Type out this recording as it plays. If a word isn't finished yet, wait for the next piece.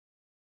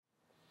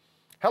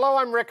Hello,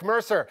 I'm Rick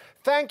Mercer.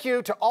 Thank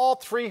you to all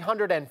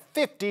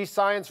 350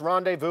 Science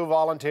Rendezvous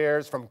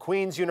volunteers from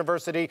Queen's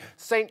University,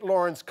 St.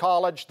 Lawrence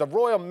College, the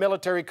Royal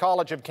Military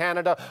College of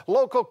Canada,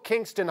 local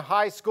Kingston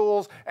high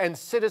schools, and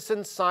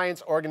citizen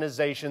science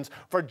organizations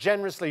for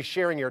generously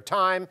sharing your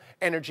time,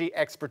 energy,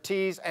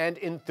 expertise, and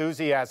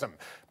enthusiasm.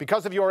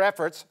 Because of your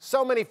efforts,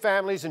 so many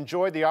families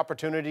enjoyed the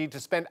opportunity to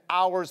spend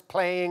hours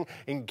playing,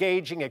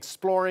 engaging,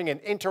 exploring, and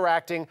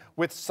interacting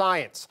with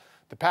science.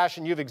 The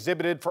passion you've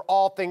exhibited for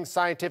all things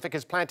scientific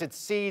has planted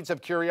seeds of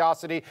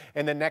curiosity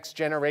in the next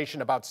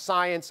generation about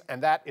science,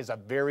 and that is a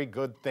very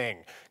good thing.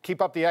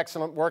 Keep up the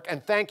excellent work,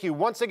 and thank you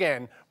once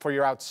again for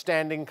your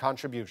outstanding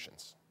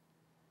contributions.